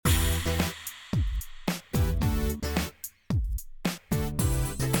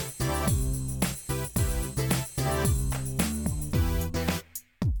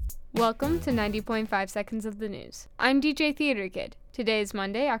Welcome to 90.5 Seconds of the News. I'm DJ Theater Kid. Today is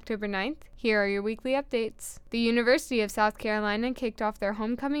Monday, October 9th. Here are your weekly updates. The University of South Carolina kicked off their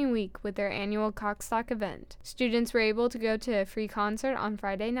homecoming week with their annual Cockstock event. Students were able to go to a free concert on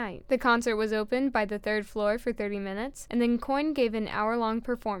Friday night. The concert was opened by the third floor for 30 minutes, and then Coin gave an hour-long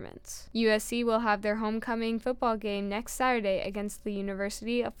performance. USC will have their homecoming football game next Saturday against the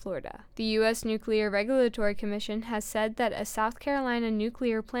University of Florida. The U.S. Nuclear Regulatory Commission has said that a South Carolina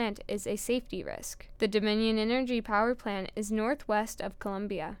nuclear plant is a safety risk. The Dominion Energy power plant is northwest of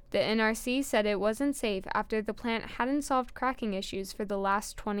Columbia. The NRC said it wasn't safe after the plant hadn't solved cracking issues for the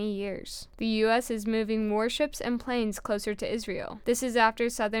last 20 years. The U.S. is moving warships and planes closer to Israel. This is after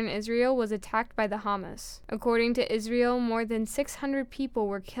southern Israel was attacked by the Hamas. According to Israel, more than 600 people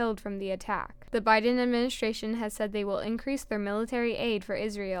were killed from the attack. The Biden administration has said they will increase their military aid for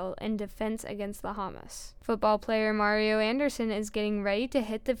Israel in defense against the Hamas. Football player Mario Anderson is getting ready to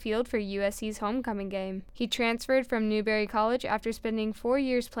hit the field for USC's homecoming game. He transferred from Newberry College after spending 4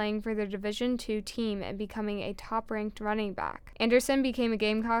 years playing for their Division II team and becoming a top-ranked running back. Anderson became a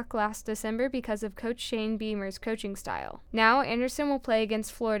Gamecock last December because of Coach Shane Beamer's coaching style. Now, Anderson will play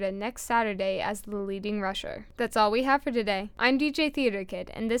against Florida next Saturday as the leading rusher. That's all we have for today. I'm DJ Theater Kid,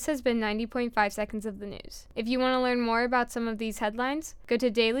 and this has been 90.5 Seconds of the News. If you want to learn more about some of these headlines, go to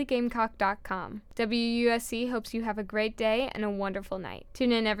dailygamecock.com. WUSC hopes you have a great day and a wonderful night.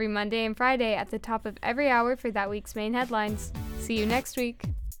 Tune in every Monday and Friday at the top of every hour for that week's main headlines. See you next week.